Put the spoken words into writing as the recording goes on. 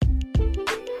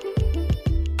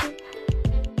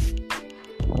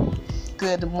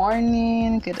Good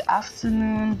morning, good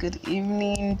afternoon, good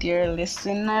evening, dear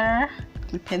listener,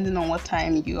 depending on what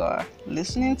time you are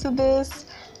listening to this.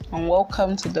 And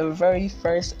welcome to the very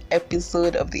first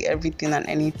episode of the Everything and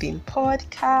Anything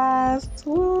podcast.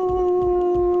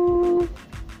 Woo!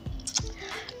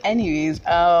 Anyways,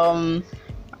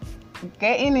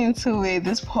 getting into it,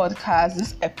 this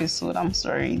episode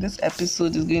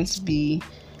is going to be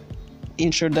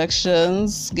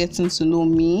introductions, getting to know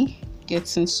me,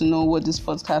 getting to know what this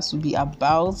podcast will be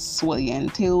about, what it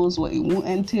entails, what it won't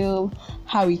entail,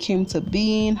 how it came to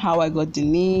being, how I got the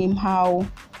name, how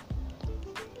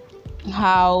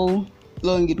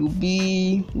long it will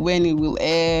be, when it will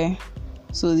air.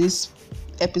 So this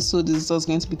episode is just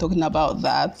going to be talking about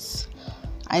that.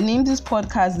 I named this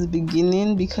podcast The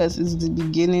Beginning because it's the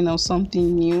beginning of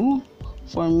something new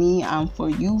for me and for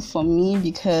you. For me,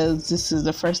 because this is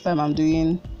the first time I'm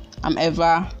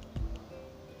ever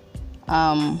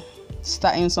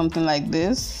starting something like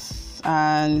this,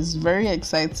 and it's very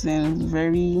exciting,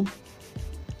 very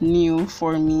new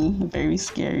for me, very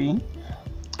scary.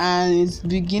 And it's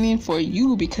beginning for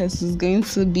you because it's going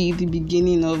to be the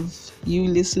beginning of you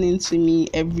listening to me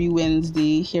every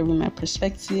Wednesday, hearing my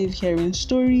perspective, hearing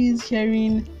stories,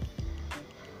 hearing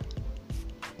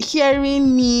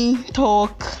me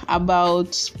talk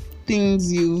about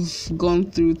things you've gone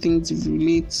through, things you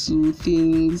relate to,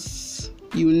 things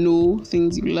you know,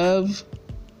 things you love.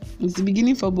 It's the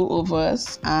beginning for both of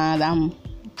us, and I'm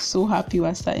so happy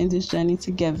we're starting this journey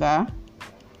together.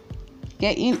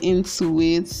 Getting into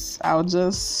it, I'll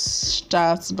just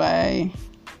start by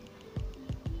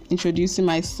introducing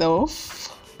myself.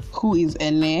 Who is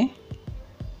Ene?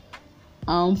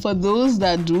 For those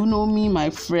that do know me, my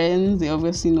friends, they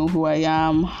obviously know who I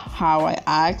am, how I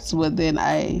act, but then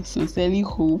I sincerely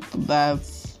hope that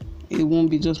it won't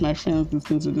be just my friends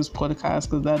listening to this podcast,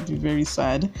 because that'd be very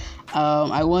sad.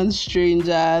 I want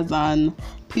strangers and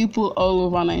people all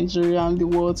over Nigeria and the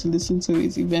world to listen to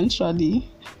it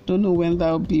eventually. Don't know when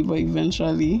that'll be, but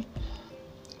eventually.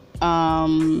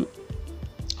 Who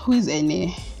is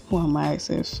Ene? Who am I,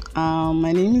 Seth?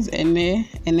 My name is Ene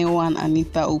One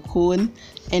Anita Okon.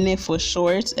 Ene for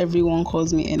short. Everyone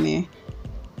calls me Ene,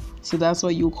 so that's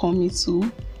what you call me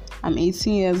too. I'm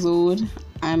 18 years old.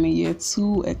 I'm a year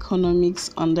 2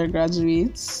 economics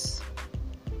undergraduate.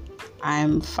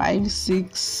 I'm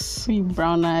 5'6",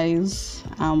 brown eyes,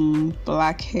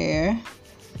 black hair,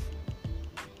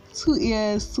 2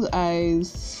 ears, 2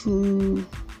 eyes, 2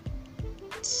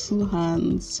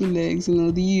 hands, 2 legs,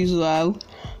 the usual.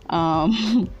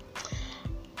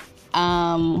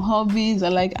 Hobbies, I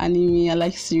like anime, I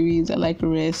like series, I like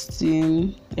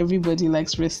resting. Everybody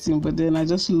likes resting, but then I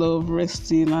just love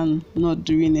resting and not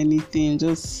doing anything,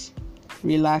 just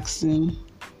relaxing.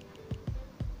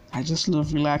 I just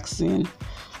love relaxing.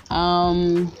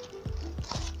 About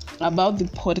the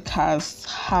podcast,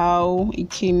 how it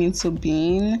came into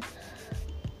being,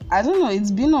 I don't know,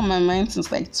 it's been on my mind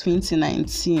since like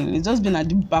 2019. It's just been at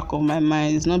the back of my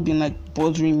mind. It's not been like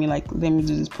bothering me like, let me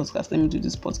do this podcast.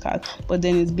 But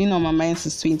then it's been on my mind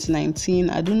since 2019.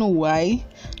 I don't know why.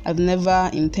 I've never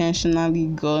intentionally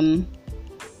gone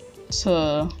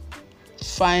to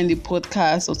find a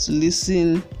podcast or to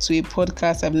listen to a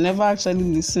podcast. I've never actually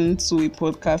listened to a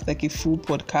podcast, like a full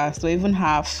podcast or even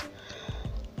half.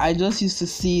 I just used to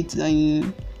see it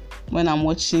when I'm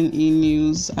watching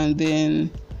e-news, and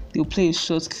then they'll play a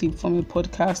short clip from a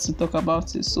podcast to talk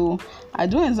about it. So I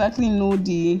don't exactly know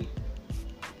the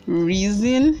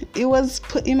reason it was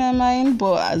put in my mind,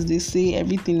 but as they say,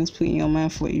 everything is put in your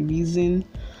mind for a reason.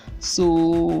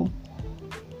 So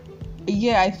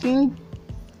yeah, I think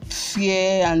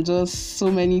fear and just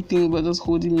so many things were just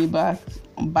holding me back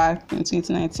in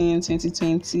 2019,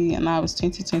 2020, and now it's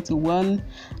 2021.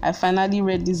 I finally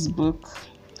read this book,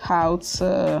 How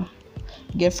to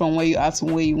Get From Where You Are to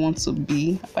Where You Want to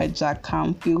Be, by Jack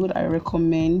Canfield. I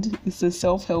recommend. It's a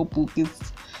self-help book.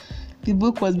 The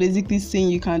book was basically saying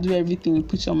you can do everything you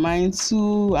put your mind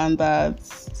to, and that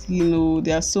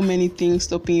there are so many things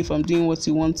stopping you from doing what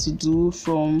you want to do,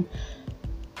 from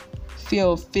fear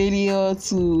of failure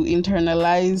to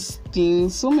internalize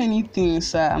things, so many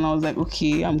things. And I was like,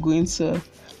 okay, I'm going to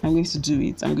do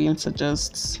it. I'm going to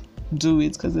just do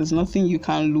it, because there's nothing you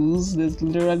can lose. There's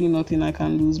literally nothing I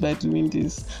can lose by doing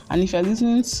this. And if you're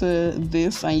listening to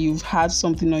this and you've had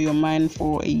something on your mind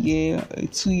for a year,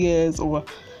 2 years, or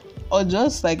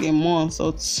just like a month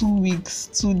or 2 weeks,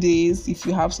 2 days, if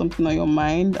you have something on your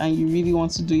mind and you really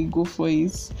want to do it, go for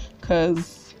it,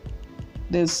 because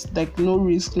there's like no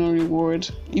risk, no reward.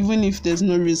 Even if there's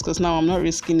no risk, because now I'm not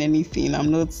risking anything. I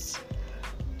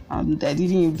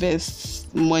didn't invest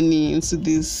money into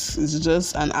this. It's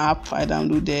just an app I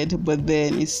downloaded, but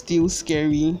then it's still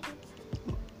scary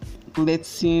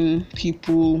letting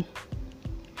people,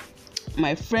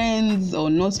 my friends or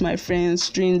not my friends,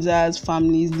 strangers,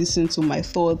 families, listen to my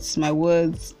thoughts, my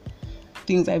words,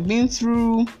 things I've been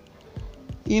through.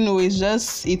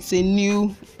 It's a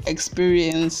new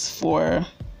experience for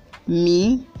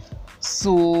me.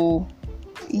 So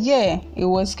yeah, it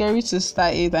was scary to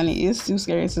start it, and it is still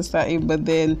scary to start it, but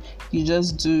then you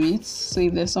just do it. So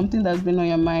if there's something that's been on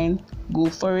your mind, go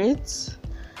for it.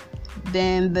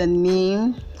 Then the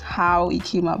name, how it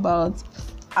came about.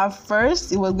 At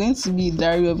first, it was going to be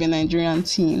Diary of a Nigerian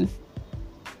Teen.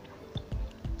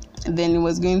 Then it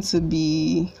was going to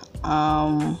be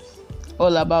All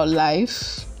About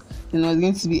Life. Then it was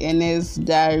going to be NS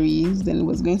Diaries. Then it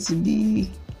was going to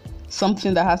be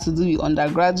something that had to do with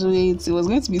undergraduates. It was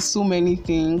going to be so many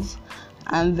things.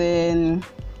 And then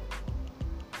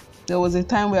there was a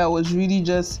time where I was really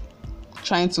just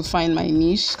trying to find my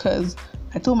niche, because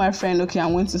I told my friend, okay,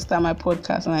 I'm going to start my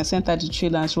podcast, and I sent her the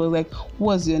trailer, and she was like,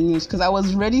 what's your niche? Because I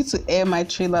was ready to air my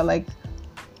trailer like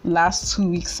last 2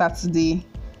 weeks Saturday,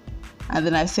 and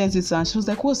then I sent it to her, and she was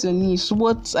like, what's your niche?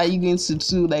 What are you going to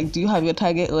do? Like, do you have your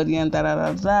target audience?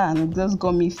 And it just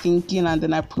got me thinking, and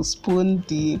then I postponed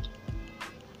the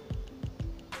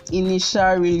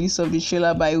initial release of the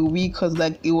trailer by a week, because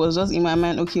like it was just in my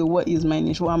mind, okay, what is my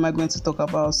niche? What am I going to talk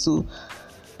about? So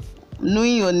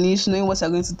knowing your niche, knowing what you're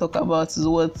going to talk about is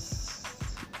what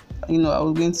I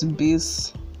was going to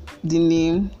base the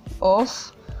name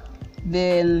off.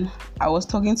 Then I was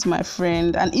talking to my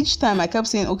friend, and each time I kept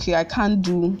saying, okay, I can't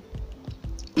do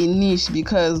a niche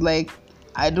because like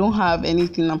I don't have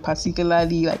anything I'm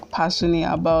particularly like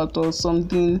passionate about, or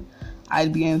something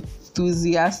I'd be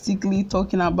enthusiastically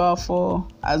talking about for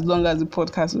as long as the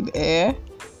podcast would air,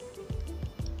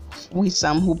 which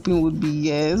I'm hoping would be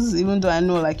years, even though I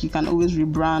know like you can always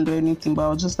rebrand or anything, but I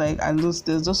was just like, there's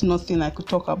just nothing I could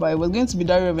talk about. It was going to be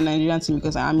Diary of a Nigerian Teen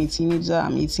because I'm a teenager,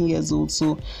 I'm 18 years old,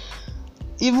 so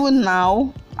even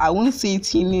now I won't say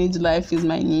teenage life is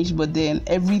my niche, but then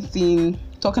everything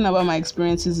talking about my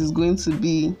experiences is going to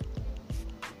be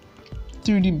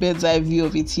through the bird's eye view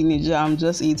of a teenager. I'm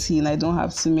just 18, I don't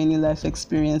have too many life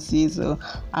experiences, so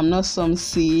I'm not some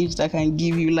sage that can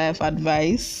give you life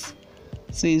advice.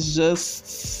 So it's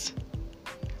just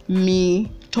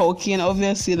me talking.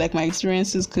 Obviously, like my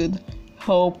experiences could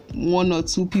help one or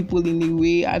two people in a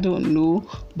way, I don't know,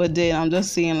 but then I'm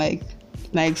just saying like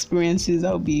my experiences,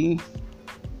 I'll be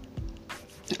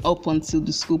up until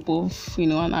the scope of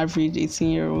an average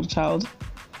 18-year-old child.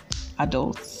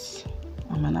 Adult.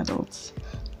 I'm an adult.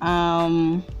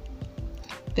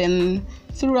 Then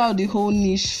throughout the whole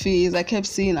niche phase, I kept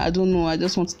saying, I don't know, I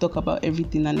just want to talk about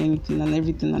everything and anything and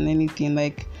everything and anything.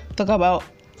 Like, talk about,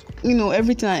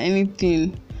 everything and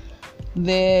anything.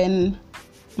 Then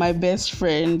my best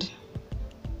friend,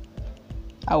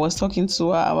 I was talking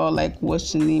to her about like what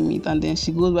to name it, and then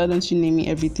she goes, why don't you name me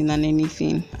everything and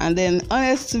anything? And then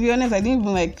to be honest, I didn't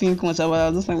even like think much about it. I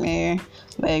was just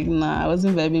like, nah, I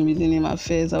wasn't vibing with the name at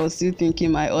first. I was still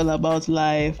thinking my All About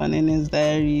Life and NS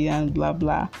Diary and blah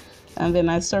blah. And then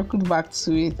I circled back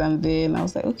to it, and then I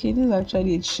was like, okay, this is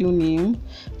actually a chill name,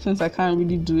 since I can't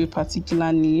really do a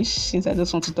particular niche, since I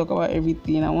just want to talk about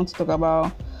everything. I want to talk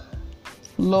about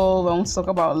love, I want to talk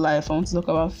about life, I want to talk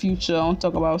about future, I want to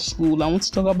talk about school, I want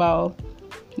to talk about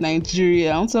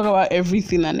Nigeria, I want to talk about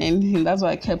everything and anything. That's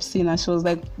what I kept saying, and she was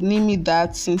like, name me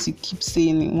that, since you keep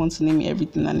saying you want to name me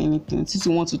everything and anything, since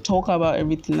you want to talk about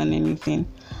everything and anything.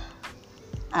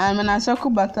 And when I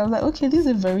circled back, I was like, okay, this is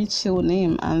a very chill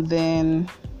name. And then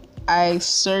I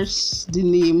searched the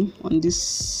name on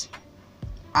this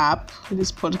app,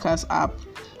 this podcast app,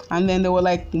 and then there were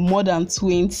like more than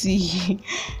 20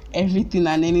 everything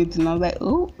and anything. I was like,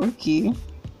 oh, okay,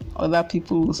 other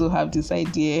people also have this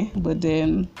idea, but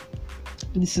then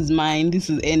this is mine, this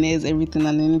is NS everything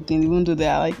and anything. Even though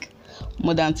there are like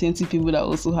more than 20 people that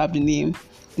also have the name,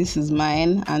 this is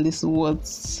mine, and this is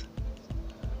what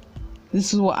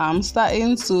I'm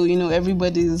starting. So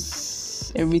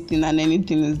everybody's everything and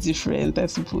anything is different, I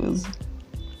suppose.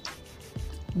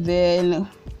 Then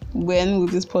when will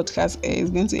this podcast air? It's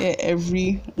going to air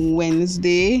every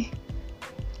Wednesday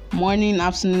morning,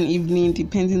 afternoon, evening,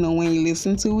 depending on when you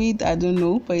listen to it. I don't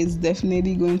know, but it's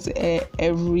definitely going to air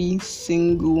every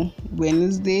single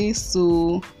Wednesday.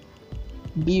 So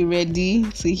be ready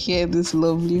to hear this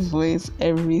lovely voice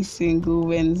every single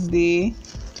Wednesday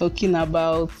talking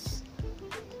about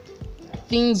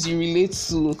things you relate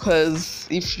to, because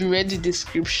if you read the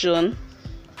description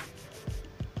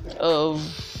of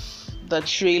the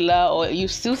trailer, or you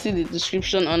still see the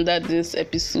description under this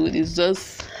episode. It's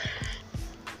just,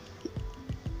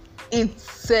 it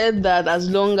said that as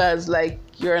long as like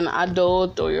you're an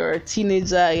adult or you're a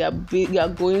teenager, you're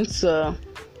going to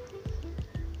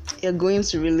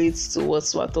relate to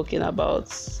what we're talking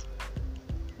about.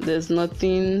 There's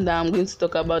nothing that I'm going to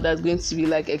talk about that's going to be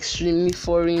like extremely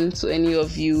foreign to any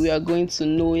of you. You are going to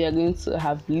know, you're going to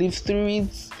have lived through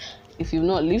it. If you've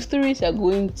not lived through it, you're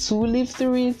going to live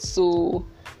through it. So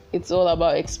it's all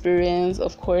about experience.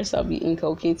 Of course, I'll be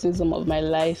inculcating some of my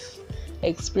life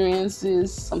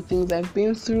experiences, some things I've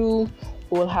been through.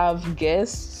 We'll have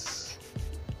guests.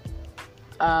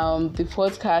 The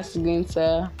podcast is going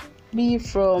to be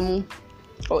from,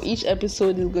 or each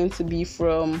episode is going to be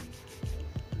from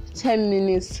 10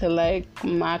 minutes to like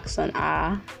max an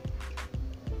hour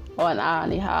or an hour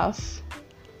and a half.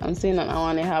 I'm saying an hour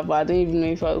and a half, but I don't even know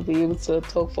if I'll be able to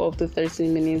talk for up to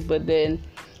 13 minutes. But then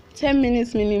 10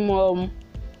 minutes minimum,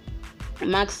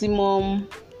 maximum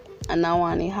an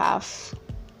hour and a half.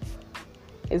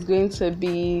 It's going to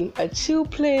be a chill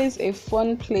place, a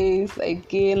fun place.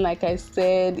 Again, like I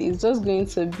said, it's just going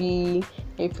to be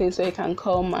a place where you can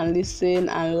come and listen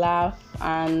and laugh.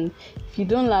 And if you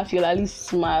don't laugh, you'll at least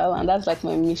smile. And that's like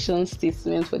my mission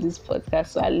statement for this podcast.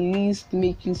 So at least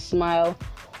make you smile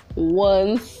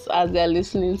once as they're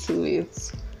listening to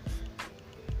it.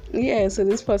 Yeah, so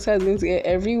this podcast is going to get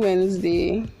every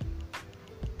Wednesday.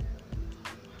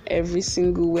 Every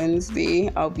single Wednesday.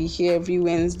 I'll be here every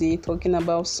Wednesday talking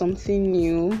about something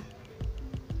new.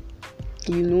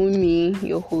 You know me,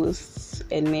 your host,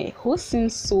 and host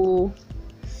seems so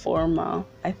formal.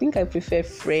 I think I prefer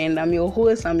friend. I'm your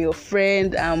host, I'm your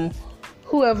friend, I'm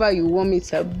whoever you want me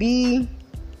to be.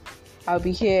 I'll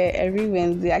be here every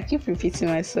Wednesday. I keep repeating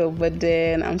myself, but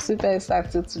then I'm super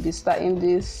excited to be starting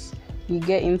this. We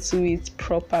get into it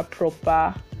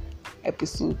proper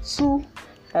episode 2.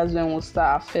 That's when we'll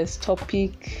start our first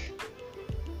topic.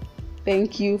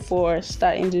 Thank you for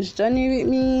starting this journey with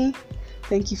me.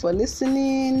 Thank you for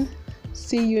listening.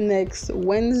 See you next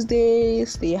Wednesday.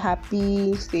 Stay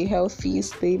happy, stay healthy,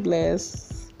 stay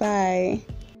blessed. Bye.